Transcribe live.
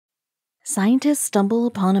Scientists stumble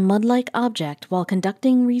upon a mud-like object while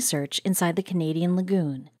conducting research inside the Canadian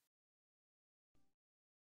Lagoon.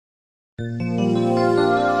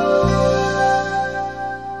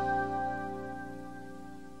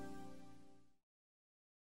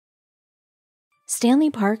 Stanley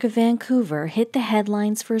Park of Vancouver hit the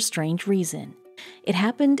headlines for a strange reason. It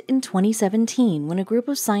happened in 2017 when a group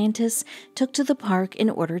of scientists took to the park in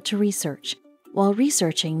order to research. While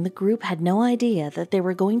researching, the group had no idea that they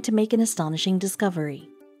were going to make an astonishing discovery,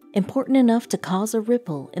 important enough to cause a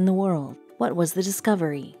ripple in the world. What was the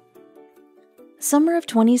discovery? Summer of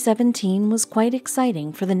 2017 was quite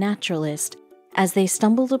exciting for the naturalists as they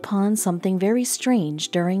stumbled upon something very strange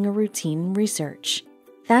during a routine research.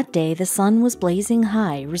 That day, the sun was blazing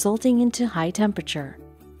high, resulting into high temperature.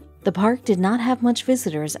 The park did not have much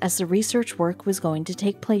visitors as the research work was going to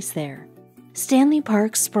take place there. Stanley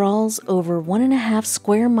Park sprawls over 1.5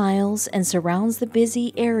 square miles and surrounds the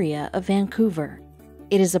busy area of Vancouver.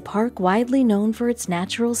 It is a park widely known for its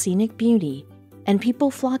natural scenic beauty, and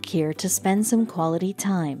people flock here to spend some quality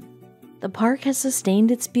time. The park has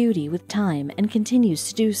sustained its beauty with time and continues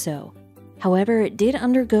to do so. However, it did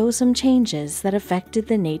undergo some changes that affected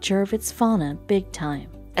the nature of its fauna big time.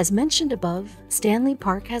 As mentioned above, Stanley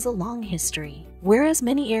Park has a long history. Whereas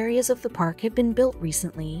many areas of the park have been built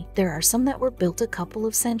recently, there are some that were built a couple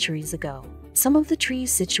of centuries ago. Some of the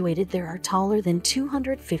trees situated there are taller than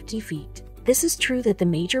 250 feet. This is true that the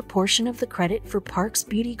major portion of the credit for park's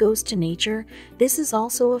beauty goes to nature. This is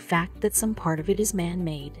also a fact that some part of it is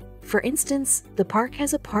man-made. For instance, the park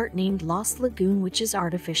has a part named Lost Lagoon, which is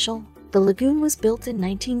artificial. The lagoon was built in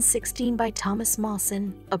 1916 by Thomas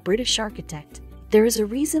Mawson, a British architect. There is a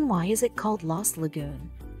reason why is it called Lost Lagoon.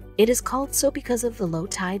 It is called so because of the low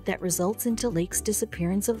tide that results into lake's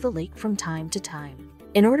disappearance of the lake from time to time.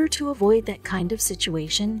 In order to avoid that kind of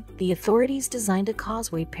situation, the authorities designed a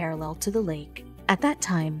causeway parallel to the lake. At that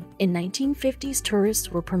time, in 1950s,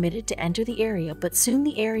 tourists were permitted to enter the area, but soon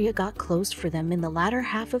the area got closed for them in the latter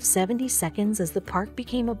half of 70s as the park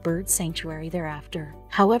became a bird sanctuary thereafter.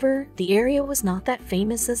 However, the area was not that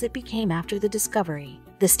famous as it became after the discovery.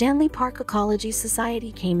 The Stanley Park Ecology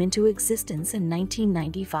Society came into existence in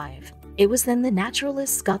 1995. It was then the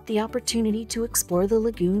naturalists got the opportunity to explore the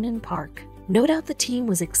lagoon and park. No doubt the team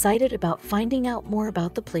was excited about finding out more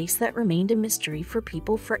about the place that remained a mystery for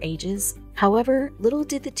people for ages. However, little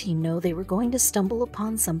did the team know they were going to stumble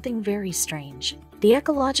upon something very strange. The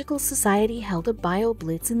Ecological Society held a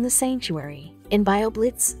bio-blitz in the sanctuary. In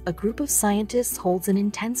bio-blitz, a group of scientists holds an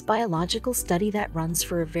intense biological study that runs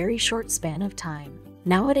for a very short span of time.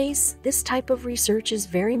 Nowadays, this type of research is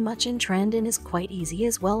very much in trend and is quite easy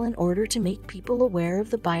as well in order to make people aware of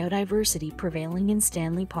the biodiversity prevailing in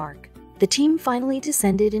Stanley Park. The team finally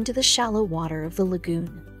descended into the shallow water of the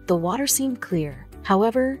lagoon. The water seemed clear.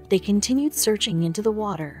 However, they continued searching into the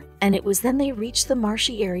water, and it was then they reached the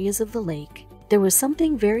marshy areas of the lake. There was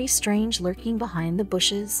something very strange lurking behind the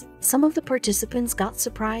bushes. Some of the participants got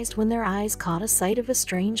surprised when their eyes caught a sight of a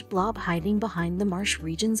strange blob hiding behind the marsh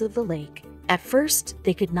regions of the lake. At first,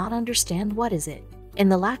 they could not understand what is it. In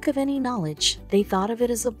the lack of any knowledge, they thought of it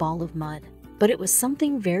as a ball of mud. But it was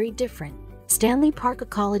something very different. Stanley Park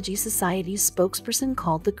Ecology Society's spokesperson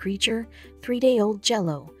called the creature 3-day-old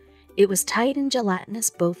jello. It was tight and gelatinous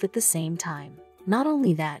both at the same time. Not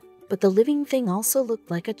only that, but the living thing also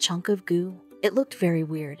looked like a chunk of goo. It looked very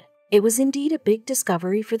weird. It was indeed a big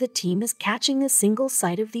discovery for the team, as catching a single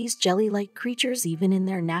sight of these jelly-like creatures even in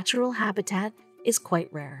their natural habitat is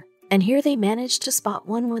quite rare. And here they managed to spot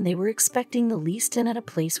one when they were expecting the least and at a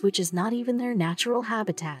place which is not even their natural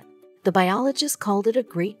habitat. The biologists called it a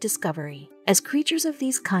great discovery. As creatures of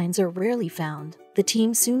these kinds are rarely found, the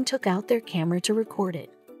team soon took out their camera to record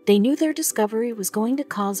it. They knew their discovery was going to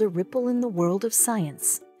cause a ripple in the world of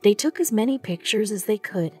science. They took as many pictures as they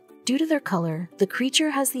could. Due to their color, the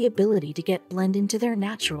creature has the ability to blend into their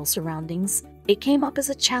natural surroundings. It came up as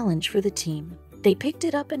a challenge for the team. They picked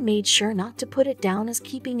it up and made sure not to put it down, as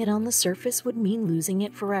keeping it on the surface would mean losing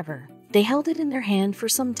it forever. They held it in their hand for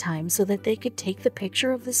some time so that they could take the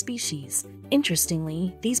picture of the species.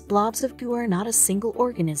 Interestingly, these blobs of goo are not a single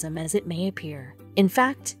organism as it may appear. In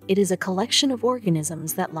fact, it is a collection of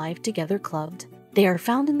organisms that live together clubbed. They are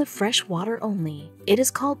found in the fresh water only. It is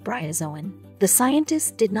called bryozoan. The scientists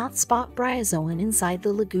did not spot bryozoan inside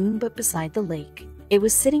the lagoon but beside the lake. It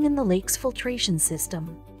was sitting in the lake's filtration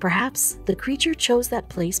system. Perhaps the creature chose that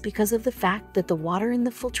place because of the fact that the water in the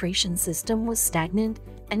filtration system was stagnant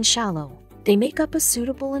and shallow. They make up a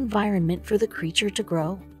suitable environment for the creature to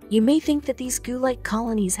grow. You may think that these goo-like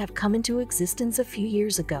colonies have come into existence a few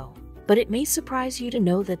years ago, but it may surprise you to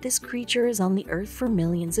know that this creature is on the earth for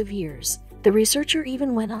millions of years. The researcher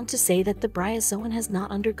even went on to say that the bryozoan has not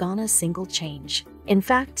undergone a single change. In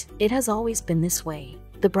fact, it has always been this way.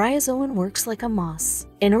 The bryozoan works like a moss.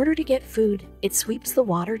 In order to get food, it sweeps the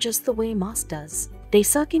water just the way moss does. They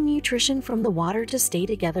suck in nutrition from the water to stay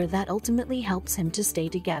together that ultimately helps him to stay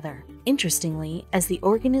together. Interestingly, as the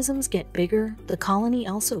organisms get bigger, the colony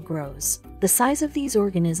also grows. The size of these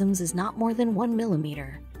organisms is not more than 1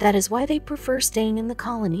 millimeter. That is why they prefer staying in the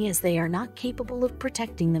colony, as they are not capable of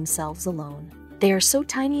protecting themselves alone. They are so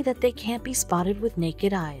tiny that they can't be spotted with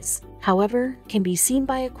naked eyes. However, can be seen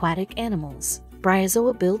by aquatic animals.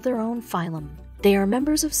 Bryozoa build their own phylum. They are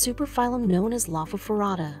members of superphylum known as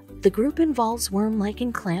Lophophorata. The group involves worm-like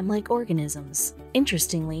and clam-like organisms.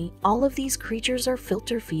 Interestingly, all of these creatures are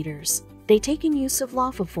filter feeders. They take in use of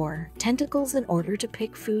lophophore tentacles in order to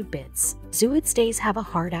pick food bits. Zooid stays have a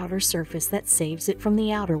hard outer surface that saves it from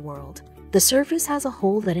the outer world. The surface has a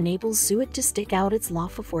hole that enables zooid to stick out its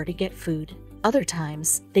lophophore to get food. Other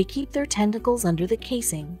times, they keep their tentacles under the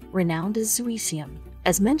casing, renowned as zooecium.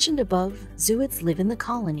 As mentioned above, zooids live in the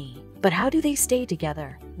colony. But how do they stay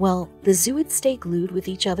together? Well, the zooids stay glued with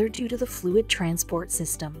each other due to the fluid transport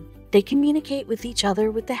system. They communicate with each other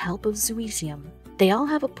with the help of zooecium. They all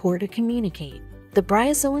have a pore to communicate. The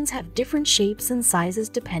bryozoans have different shapes and sizes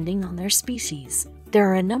depending on their species. There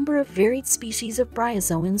are a number of varied species of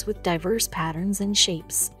bryozoans with diverse patterns and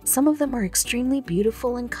shapes. Some of them are extremely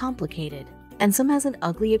beautiful and complicated, and some has an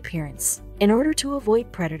ugly appearance. In order to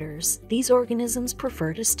avoid predators, these organisms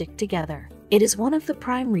prefer to stick together. It is one of the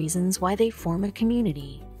prime reasons why they form a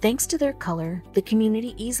community. Thanks to their color, the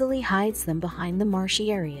community easily hides them behind the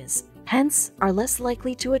marshy areas, hence are less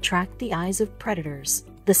likely to attract the eyes of predators.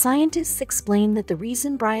 The scientists explain that the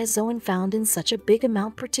reason bryozoan found in such a big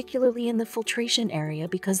amount, particularly in the filtration area,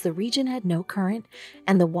 because the region had no current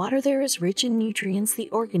and the water there is rich in nutrients the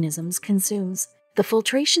organisms consumes. The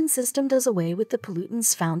filtration system does away with the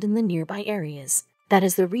pollutants found in the nearby areas. That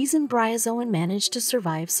is the reason bryozoan managed to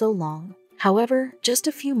survive so long. However, just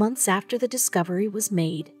a few months after the discovery was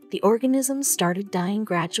made, the organisms started dying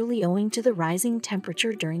gradually owing to the rising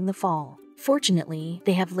temperature during the fall. Fortunately,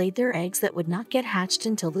 they have laid their eggs that would not get hatched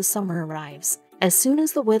until the summer arrives. As soon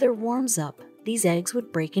as the weather warms up, these eggs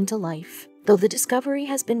would break into life. Though the discovery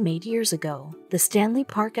has been made years ago, the Stanley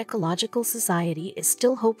Park Ecological Society is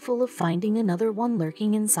still hopeful of finding another one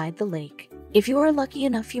lurking inside the lake. If you are lucky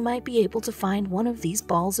enough, you might be able to find one of these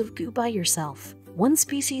balls of goo by yourself. One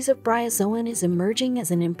species of bryozoan is emerging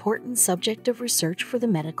as an important subject of research for the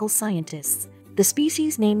medical scientists. The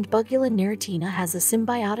species named Bugula neratina has a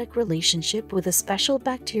symbiotic relationship with a special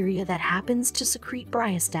bacteria that happens to secrete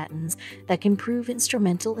bryostatins that can prove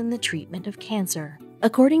instrumental in the treatment of cancer.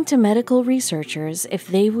 According to medical researchers, if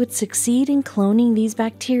they would succeed in cloning these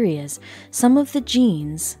bacteria, some of the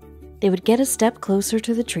genes, they would get a step closer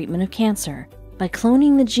to the treatment of cancer. By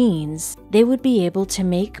cloning the genes, they would be able to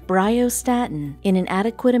make bryostatin in an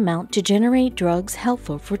adequate amount to generate drugs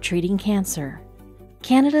helpful for treating cancer.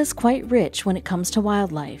 Canada is quite rich when it comes to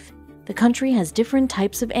wildlife. The country has different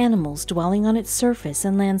types of animals dwelling on its surface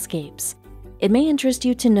and landscapes. It may interest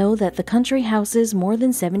you to know that the country houses more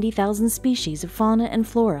than 70,000 species of fauna and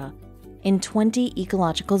flora in 20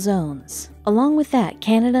 ecological zones. Along with that,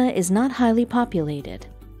 Canada is not highly populated.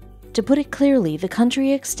 To put it clearly, the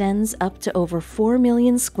country extends up to over 4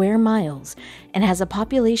 million square miles and has a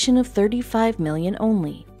population of 35 million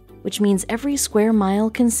only, which means every square mile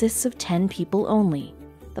consists of 10 people only.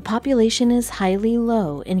 The population is highly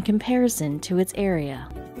low in comparison to its area.